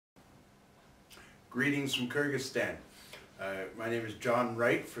Greetings from Kyrgyzstan. My name is John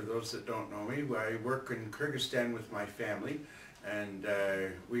Wright, for those that don't know me. I work in Kyrgyzstan with my family, and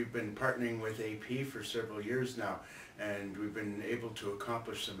we've been partnering with AP for several years now, and we've been able to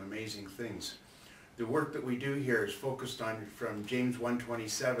accomplish some amazing things. The work that we do here is focused on from James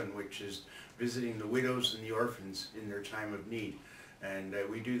 1:27, which is visiting the widows and the orphans in their time of need. And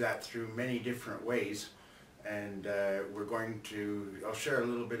we do that through many different ways. And I'll share a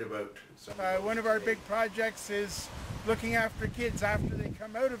little bit about some one of our big projects is looking after kids after they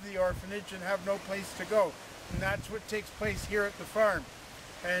come out of the orphanage and have no place to go. And that's what takes place here at the farm.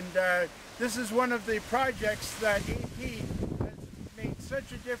 And this is one of the projects that AP has made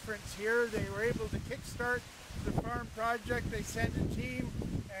such a difference here. They were able to kickstart the farm project. They sent a team,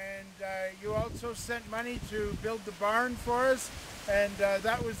 and you also sent money to build the barn for us. And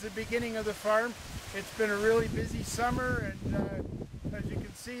that was the beginning of the farm. It's been a really busy summer, and as you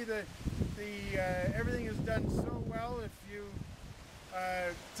can see, everything is done so well.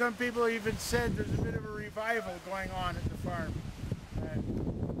 Some people even said there's a bit of a revival going on at the farm.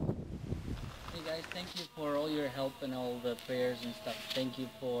 Hey guys, thank you for all your help and all the prayers and stuff. Thank you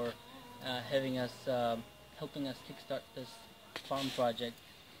for helping us kickstart this farm project.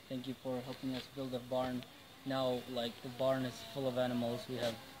 Thank you for helping us build a barn. Now, like, the barn is full of animals. We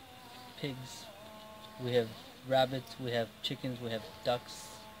have pigs, we have rabbits, we have chickens, we have ducks,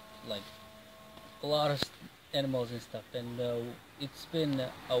 like a lot of animals and stuff. And it's been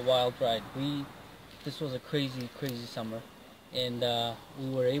a wild ride. This was a crazy summer, and we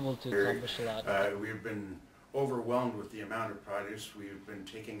were able to accomplish a lot. We've been overwhelmed with the amount of produce. We've been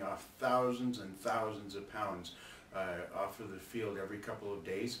taking off thousands and thousands of pounds off of the field every couple of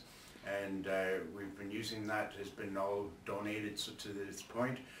days. And we've been using that, has been all donated to this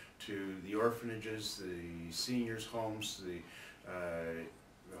point to the orphanages, the seniors' homes, the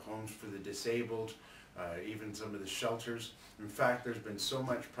homes for the disabled, even some of the shelters. In fact, there's been so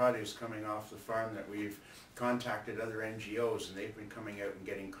much produce coming off the farm that we've contacted other NGOs, and they've been coming out and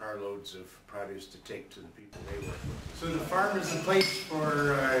getting carloads of produce to take to the people they work with. So the farm is a place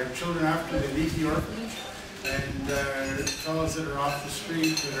for children after they leave the orphanage, and fellows that are off the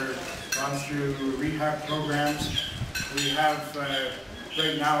street, that are gone through rehab programs. We have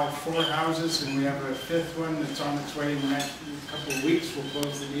right now 4 houses, and we have a 5th one that's on its way in the next couple of weeks. We'll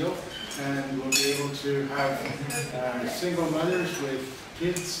close the deal, and we'll be able to have single mothers with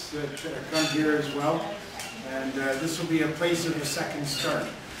kids that come here as well. And this will be a place of a second start.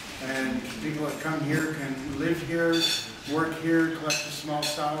 And people that come here can live here, work here, collect a small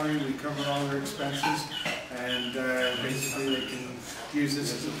salary. We cover all their expenses, and basically they can use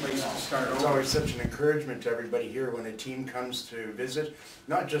this as a place to start over. It's always such an encouragement to everybody here when a team comes to visit,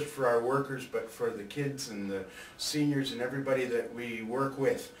 not just for our workers, but for the kids and the seniors and everybody that we work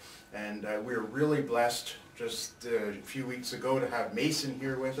with. And we're really blessed just a few weeks ago to have Mason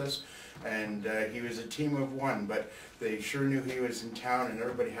here with us, and he was a team of one, but they sure knew he was in town, and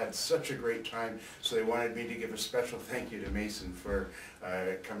everybody had such a great time, so they wanted me to give a special thank you to Mason for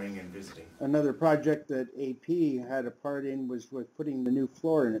coming and visiting. Another project that AP had a part in was with putting the new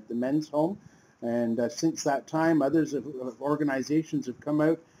floor in at the men's home, and since that time organizations have come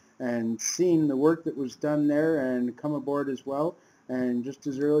out and seen the work that was done there and come aboard as well. And just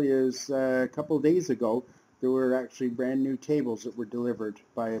as early as a couple of days ago, there were actually brand new tables that were delivered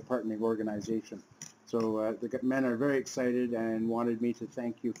by a partnering organization. So the men are very excited and wanted me to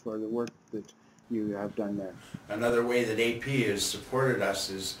thank you for the work that you have done there. Another way that AP has supported us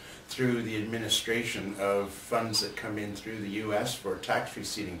is through the administration of funds that come in through the U.S. for tax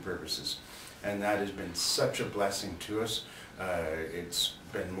receipting purposes. And that has been such a blessing to us. It's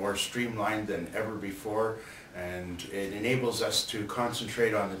been more streamlined than ever before, and it enables us to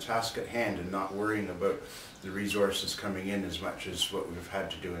concentrate on the task at hand and not worrying about the resources coming in as much as what we've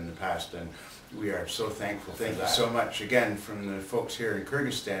had to do in the past. And we are so thankful. Thank you so much again from the folks here in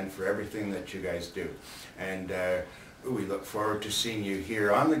Kyrgyzstan for everything that you guys do. And we look forward to seeing you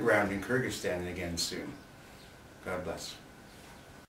here on the ground in Kyrgyzstan again soon. God bless.